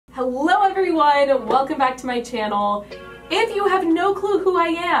Hello everyone, welcome back to my channel. If you have no clue who I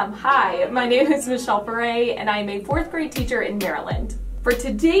am, hi, my name is Michelle Ferré and I'm a 4th grade teacher in Maryland. For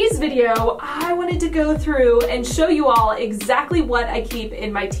today's video, I wanted to go through and show you all exactly what I keep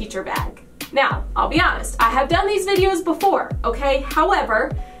in my teacher bag. Now, I'll be honest, I have done these videos before, okay?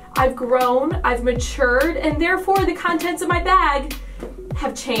 However, I've grown, I've matured, and therefore the contents of my bag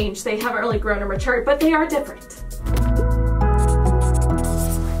have changed. They haven't really grown or matured, but they are different.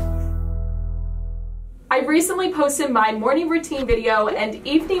 I recently posted my morning routine video and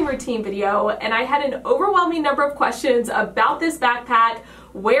evening routine video, and I had an overwhelming number of questions about this backpack,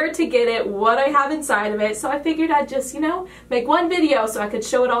 where to get it, what I have inside of it, so I figured I'd just, make one video so I could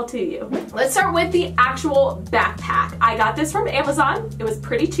show it all to you. Let's start with the actual backpack. I got this from Amazon. It was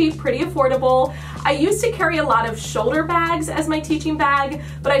pretty cheap, pretty affordable. I used to carry a lot of shoulder bags as my teaching bag,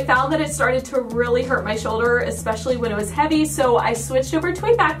 but I found that it started to really hurt my shoulder, especially when it was heavy, so I switched over to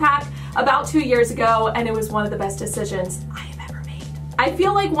a backpack about 2 years ago, and it was one of the best decisions I have ever made. I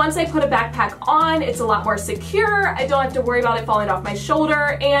feel like once I put a backpack on, it's a lot more secure, I don't have to worry about it falling off my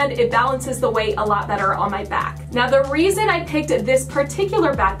shoulder, and it balances the weight a lot better on my back. Now, the reason I picked this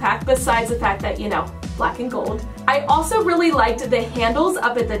particular backpack, besides the fact that, black and gold, I also really liked the handles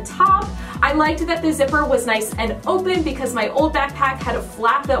up at the top. I liked that the zipper was nice and open because my old backpack had a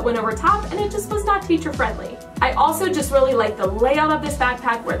flap that went over top and it just was not teacher friendly. I also just really like the layout of this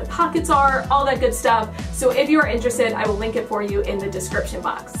backpack, where the pockets are, all that good stuff. So if you are interested, I will link it for you in the description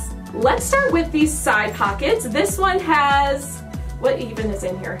box. Let's start with these side pockets. This one has, what even is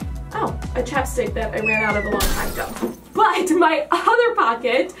in here? Oh, a chapstick that I ran out of a long time ago. But my other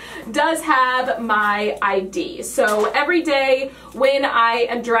pocket does have my ID. So every day when I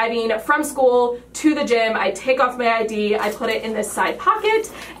am driving from school to the gym, I take off my ID, I put it in this side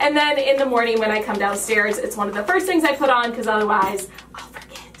pocket, and then in the morning when I come downstairs, it's one of the first things I put on because otherwise I'll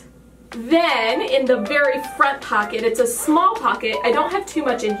forget. Then in the very front pocket, it's a small pocket. I don't have too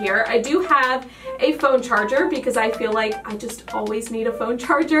much in here. I do have a phone charger because I feel like I just always need a phone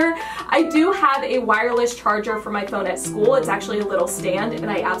charger. I do have a wireless charger for my phone at school. It's actually a little stand and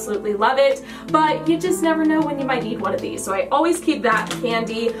I absolutely love it, but you just never know when you might need one of these. So I always keep that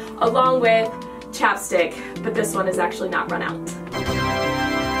handy along with chapstick, but this one is actually not run out.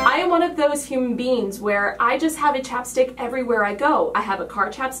 I am one of those human beings where I just have a chapstick everywhere I go. I have a car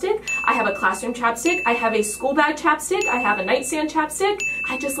chapstick, I have a classroom chapstick, I have a school bag chapstick, I have a nightstand chapstick.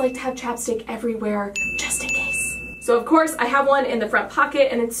 I just like to have chapstick everywhere just in case. So of course I have one in the front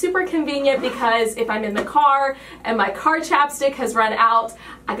pocket, and it's super convenient because if I'm in the car and my car chapstick has run out,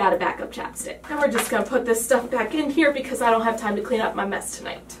 I got a backup chapstick. And we're just gonna put this stuff back in here because I don't have time to clean up my mess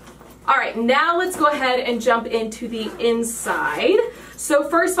tonight. All right, now let's go ahead and jump into the inside. So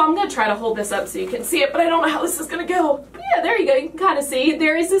first of all, I'm gonna try to hold this up so you can see it, but I don't know how this is gonna go. Yeah, there you go, you can kind of see.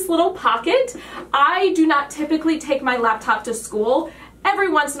 There is this little pocket. I do not typically take my laptop to school. Every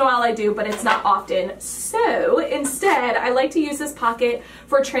once in a while I do, but it's not often. So instead, I like to use this pocket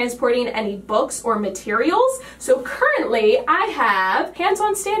for transporting any books or materials. So currently I have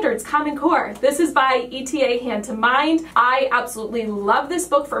Hands-On Standards Common Core. This is by ETA Hand to Mind. I absolutely love this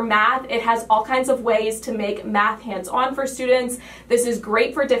book for math. It has all kinds of ways to make math hands-on for students. This is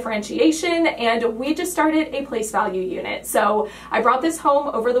great for differentiation, and we just started a place value unit. So I brought this home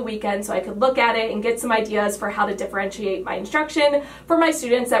over the weekend so I could look at it and get some ideas for how to differentiate my instruction for my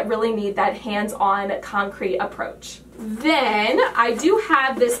students that really need that hands-on concrete approach. Then I do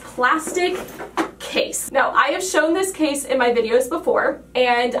have this plastic case. Now, I have shown this case in my videos before,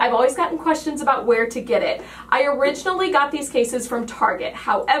 and I've always gotten questions about where to get it. I originally got these cases from Target.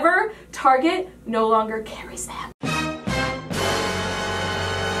 However, Target no longer carries them.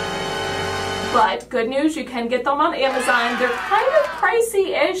 But good news, you can get them on Amazon. They're kind of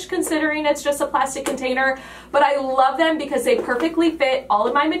pricey-ish considering it's just a plastic container, but I love them because they perfectly fit all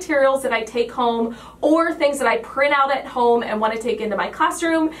of my materials that I take home or things that I print out at home and want to take into my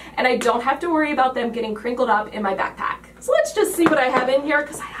classroom, and I don't have to worry about them getting crinkled up in my backpack. So let's just see what I have in here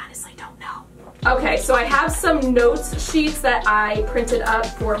because I honestly don't know. Okay, so I have some notes sheets that I printed up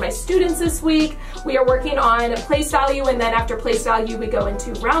for my students this week. We are working on place value, and then after place value we go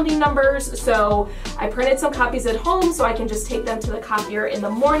into rounding numbers. So I printed some copies at home so I can just take them to the copier in the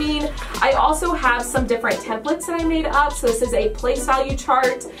morning. I also have some different templates that I made up. So this is a place value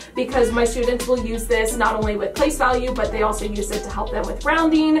chart because my students will use this not only with place value, but they also use it to help them with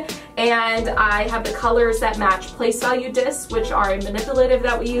rounding. And I have the colors that match place value discs, which are a manipulative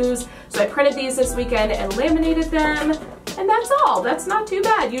that we use. So I printed these this weekend and laminated them, and that's all. That's not too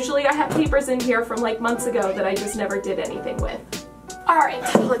bad. Usually I have papers in here from like months ago that I just never did anything with. Alright,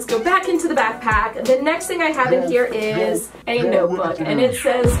 let's go back into the backpack. The next thing I have in here is a notebook, and it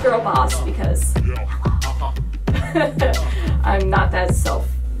says Girl Boss because I'm not that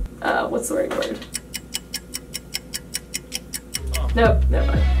what's the right word? Nope, never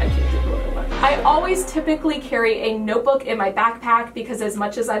mind. I can't think of what I want. I always typically carry a notebook in my backpack because as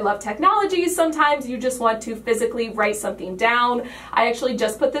much as I love technology, sometimes you just want to physically write something down. I actually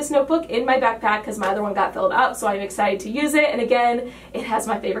just put this notebook in my backpack because my other one got filled up, so I'm excited to use it. And again, it has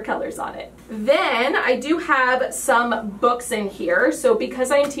my favorite colors on it. Then I do have some books in here. So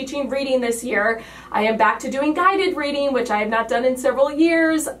because I am teaching reading this year, I am back to doing guided reading, which I have not done in several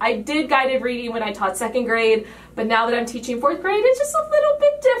years. I did guided reading when I taught 2nd grade, but now that I'm teaching 4th grade, it's just a little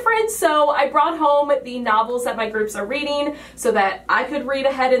bit different. So I brought home the novels that my groups are reading so that I could read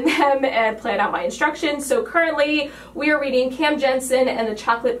ahead in them and plan out my instructions. So currently we are reading Cam Jensen and the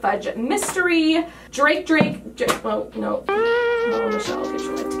Chocolate Fudge Mystery, Michelle, get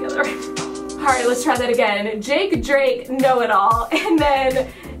your life together. All right, let's try that again. Jake Drake Know-It-All, and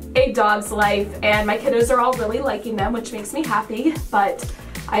then A Dog's Life. And my kiddos are all really liking them, which makes me happy, but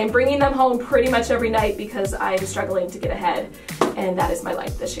I am bringing them home pretty much every night because I'm struggling to get ahead, and that is my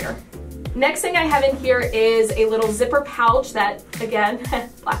life this year. Next thing I have in here is a little zipper pouch that, again,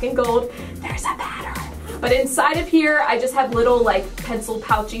 black and gold, there's a pattern. But inside of here, I just have little like pencil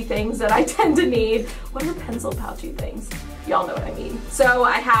pouchy things that I tend to need. What are pencil pouchy things? Y'all know what I mean. So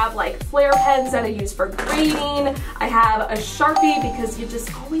I have like flare pens that I use for grading. I have a Sharpie because you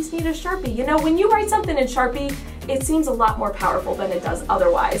just always need a Sharpie. You know, when you write something in Sharpie, it seems a lot more powerful than it does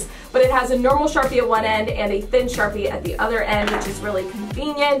otherwise. But it has a normal Sharpie at one end and a thin Sharpie at the other end, which is really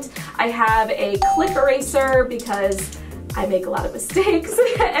convenient. I have a click eraser because I make a lot of mistakes.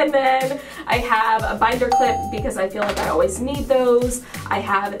 And then I have a binder clip because I feel like I always need those. I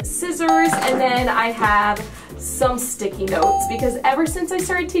have scissors, and then I have some sticky notes because ever since I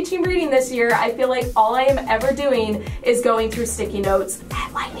started teaching reading this year, I feel like all I am ever doing is going through sticky notes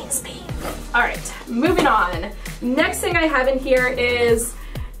at lightning speed. All right, moving on. Next thing I have in here is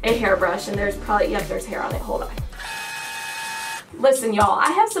a hairbrush, and there's probably, yep, there's hair on it, hold on. Listen, y'all,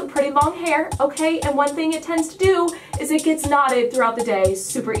 I have some pretty long hair, okay? And one thing it tends to do is it gets knotted throughout the day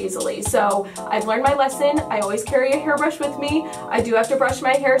super easily. So I've learned my lesson. I always carry a hairbrush with me. I do have to brush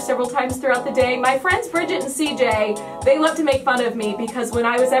my hair several times throughout the day. My friends Bridget and CJ, they love to make fun of me because when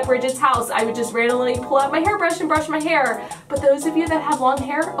I was at Bridget's house, I would just randomly pull out my hairbrush and brush my hair. But those of you that have long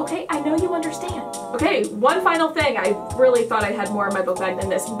hair, okay, I know you understand. Okay, one final thing. I really thought I had more in my book bag than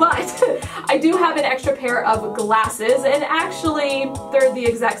this, but I do have an extra pair of glasses, and actually they're the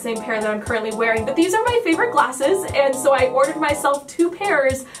exact same pair that I'm currently wearing, but these are my favorite glasses, and so I ordered myself 2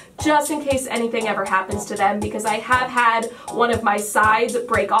 pairs just in case anything ever happens to them because I have had one of my sides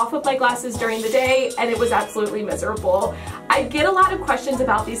break off of my glasses during the day and it was absolutely miserable. I get a lot of questions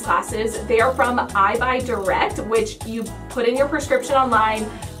about these glasses. They are from iBuyDirect, which you put in your prescription online,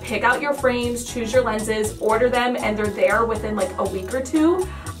 pick out your frames, choose your lenses, order them, and they're there within like a week or 2.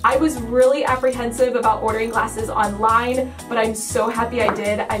 I was really apprehensive about ordering glasses online, but I'm so happy I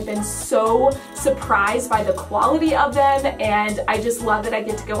did. I've been so surprised by the quality of them, and I just love that I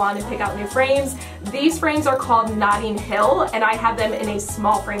get to go on and pick out new frames. These frames are called Notting Hill, and I have them in a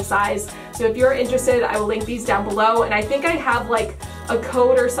small frame size. So if you're interested, I will link these down below, and I think I have like a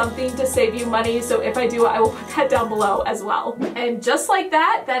code or something to save you money, so if I do, I will put that down below as well. And just like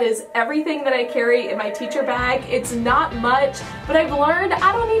that, that is everything that I carry in my teacher bag. It's not much, but I've learned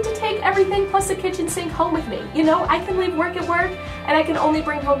I don't need to take everything plus a kitchen sink home with me. You know, I can leave work at work, and I can only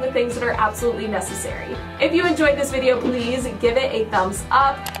bring home the things that are absolutely necessary. If you enjoyed this video, please give it a thumbs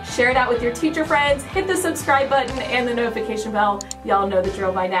up, share it out with your teacher friends, hit the subscribe button and the notification bell. Y'all know the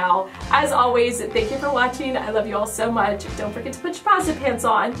drill by now. As always, thank you for watching. I love you all so much. Don't forget to put your positive pants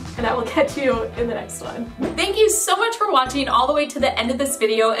on, and I will catch you in the next one. Thank you so much for watching all the way to the end of this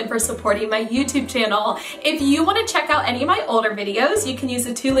video and for supporting my YouTube channel. If you want to check out any of my older videos, you can use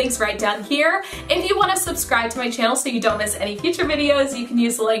the 2 links right down here. If you want to subscribe to my channel so you don't miss any future videos, you can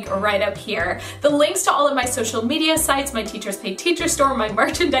use the link right up here. The links to all of my social media sites, my Teachers Pay Teacher store, my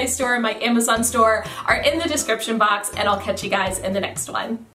merchandise store, and my Amazon store are in the description box, and I'll catch you guys in the next one.